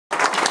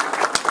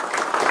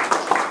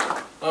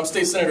I'm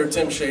State Senator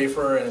Tim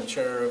Schaefer and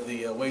Chair of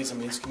the Ways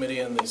and Means Committee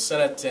in the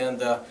Senate,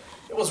 and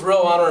it was a real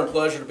honor and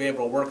pleasure to be able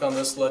to work on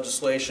this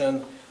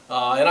legislation.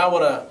 And I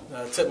want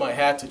to tip my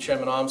hat to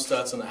Chairman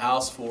Amstutz in the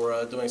House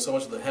for doing so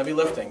much of the heavy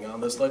lifting on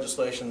this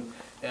legislation,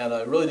 and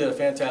really did a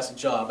fantastic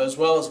job, as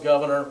well as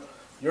Governor,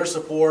 your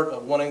support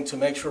of wanting to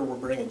make sure we're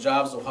bringing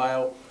jobs to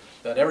Ohio,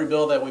 that every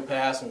bill that we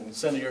pass and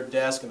send to your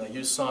desk and that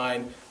you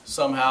sign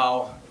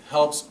somehow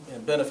helps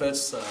and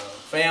benefits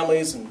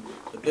families and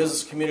the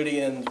business community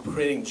in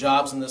creating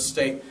jobs in this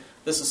state.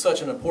 This is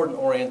such an important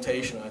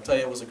orientation. I tell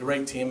you, it was a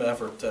great team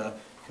effort.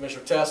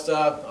 Commissioner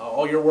Testa,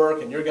 all your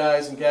work and your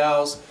guys and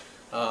gals,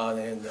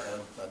 and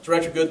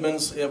Director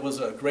Goodman's, it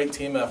was a great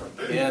team effort.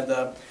 And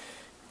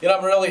you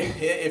know, really,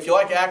 if you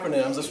like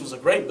acronyms, this was a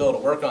great bill to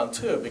work on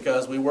too,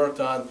 because we worked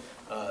on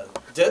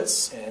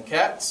DITS and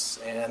CATS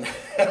and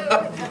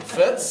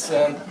FITS,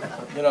 and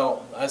you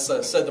know, as I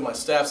said to my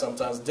staff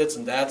sometimes, DITS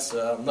and DATS,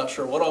 I'm not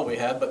sure what all we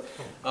had, but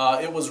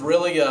it was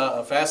really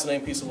a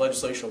fascinating piece of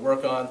legislation to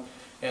work on,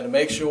 and to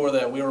make sure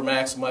that we were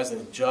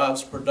maximizing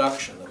jobs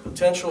production, the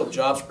potential of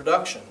jobs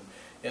production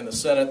in the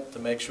Senate, to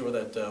make sure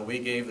that we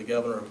gave the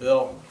governor a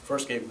bill,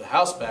 first gave the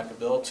House back a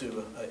bill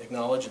to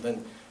acknowledge and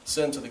then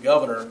send to the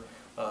governor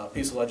a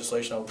piece of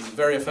legislation that will be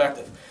very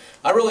effective.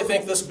 I really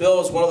think this bill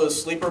is one of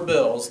those sleeper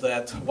bills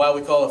that, while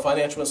we call it a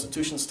financial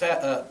institutions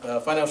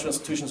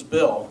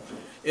bill,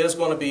 it is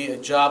going to be a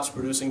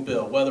jobs-producing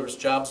bill, whether it's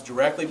jobs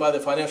directly by the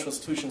financial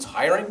institutions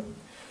hiring,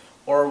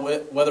 or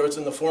whether it's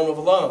in the form of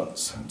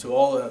loans to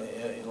all,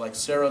 like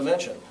Sarah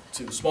mentioned,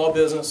 to small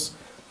business,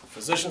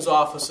 physicians'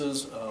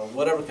 offices,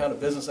 whatever kind of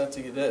business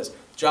entity it is.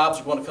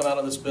 Jobs are going to come out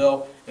of this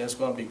bill, and it's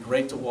going to be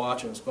great to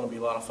watch, and it's going to be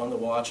a lot of fun to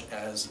watch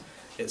as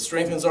it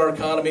strengthens our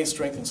economy,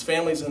 strengthens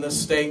families in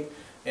this state,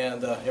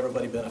 and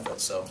everybody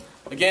benefits. So,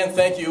 again,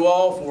 thank you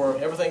all for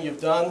everything you've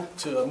done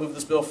to move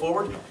this bill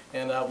forward,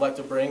 and I would like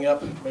to bring up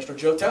Commissioner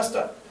Joe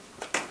Testa.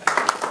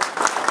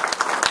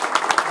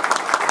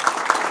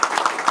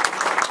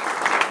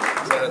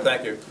 Senator,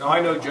 thank you. Now,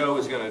 I know Joe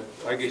is going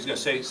to, he's going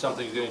to say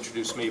something, he's going to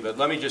introduce me, but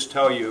let me just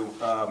tell you,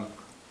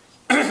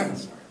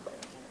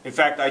 in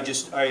fact,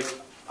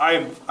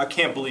 I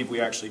can't believe we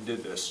actually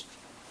did this.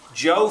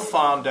 Joe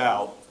found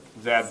out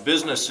that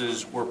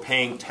businesses were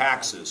paying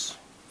taxes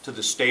to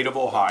the state of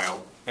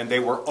Ohio, and they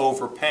were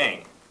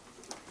overpaying.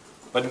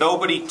 But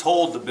nobody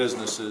told the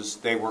businesses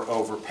they were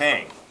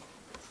overpaying.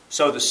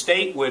 So the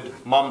state would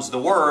mum's the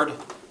word,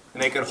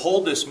 and they could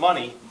hold this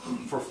money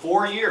for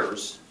 4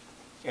 years,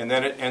 and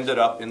then it ended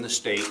up in the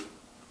state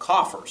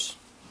coffers.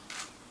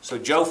 So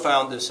Joe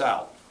found this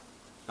out.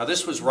 Now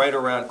this was right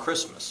around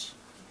Christmas.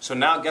 So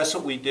now guess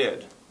what we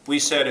did? We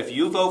said, if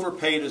you've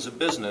overpaid as a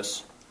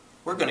business,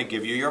 we're going to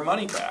give you your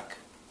money back.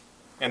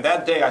 And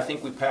that day, I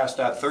think we passed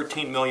out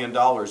 $13 million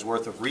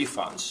worth of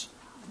refunds.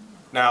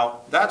 Now,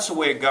 that's the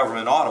way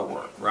government ought to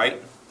work,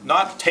 right?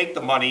 Not take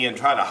the money and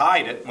try to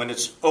hide it when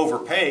it's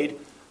overpaid,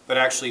 but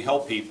actually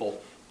help people.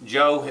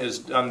 Joe has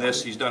done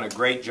this. He's done a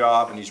great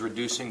job, and he's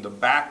reducing the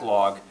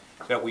backlog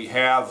that we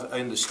have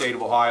in the state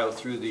of Ohio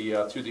through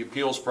the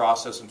appeals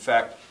process. In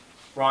fact,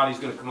 Ronnie's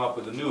going to come up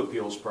with a new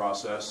appeals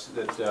process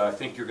that I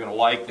think you're going to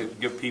like, to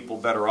give people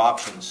better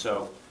options.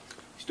 So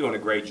he's doing a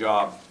great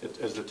job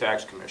as the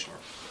tax commissioner.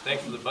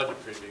 Thanks for the budget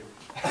preview.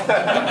 Well,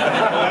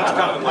 that's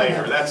coming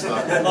later. That's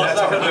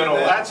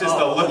just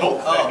a little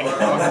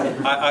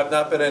thing. I've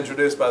not been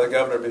introduced by the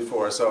governor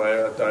before, so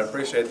I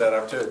appreciate that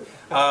opportunity.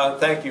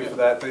 Thank you for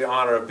that, for the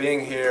honor of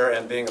being here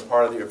and being a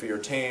part of your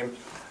team.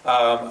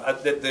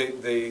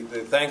 The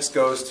thanks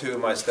goes to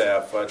my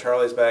staff.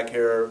 Charlie's back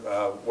here,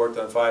 worked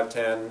on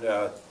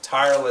 510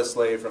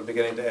 tirelessly from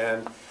beginning to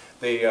end.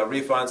 The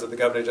refunds that the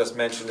governor just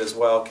mentioned as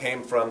well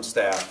came from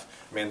staff.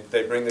 I mean,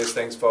 they bring these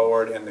things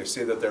forward and they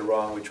see that they're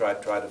wrong. We try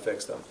to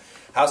fix them.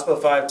 House Bill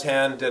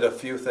 510 did a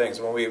few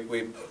things. When we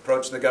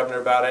approached the governor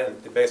about it,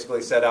 and he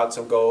basically set out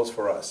some goals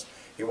for us.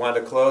 He wanted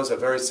to close a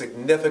very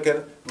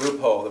significant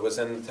loophole that was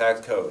in the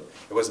tax code.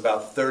 It was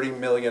about $30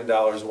 million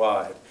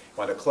wide. He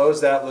wanted to close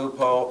that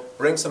loophole,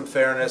 bring some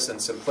fairness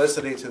and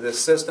simplicity to this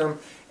system,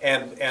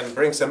 and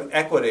bring some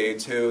equity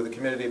to the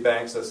community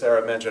banks, as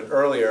Sarah mentioned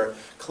earlier.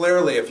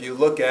 Clearly, if you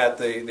look at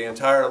the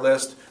entire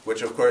list,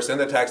 which of course in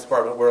the tax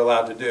department we're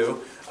allowed to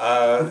do,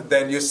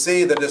 then you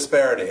see the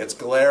disparity. It's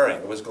glaring.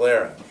 It was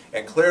glaring,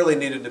 and clearly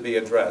needed to be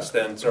addressed.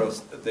 And so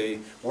the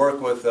work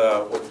with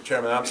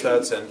Chairman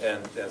Amstutz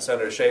and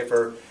Senator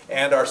Schaefer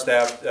and our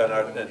staff and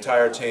our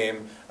entire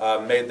team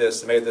made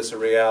this a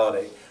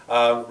reality.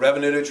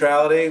 Revenue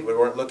neutrality, we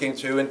weren't looking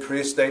to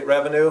increase state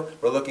revenue.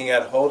 We're looking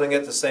at holding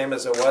it the same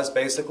as it was,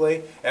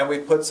 basically. And we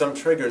put some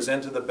triggers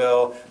into the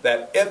bill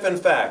that if, in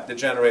fact, it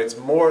generates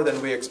more than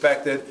we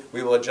expected,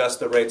 we will adjust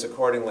the rates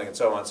accordingly and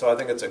so on. So I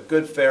think it's a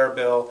good, fair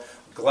bill.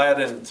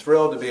 Glad and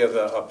thrilled to be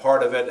a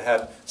part of it,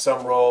 had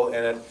some role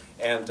in it.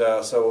 And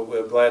so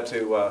we're glad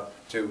to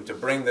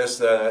bring this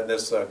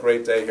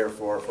great day here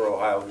for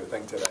Ohio, we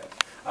think, today.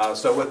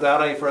 So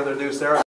without any further ado, Sarah.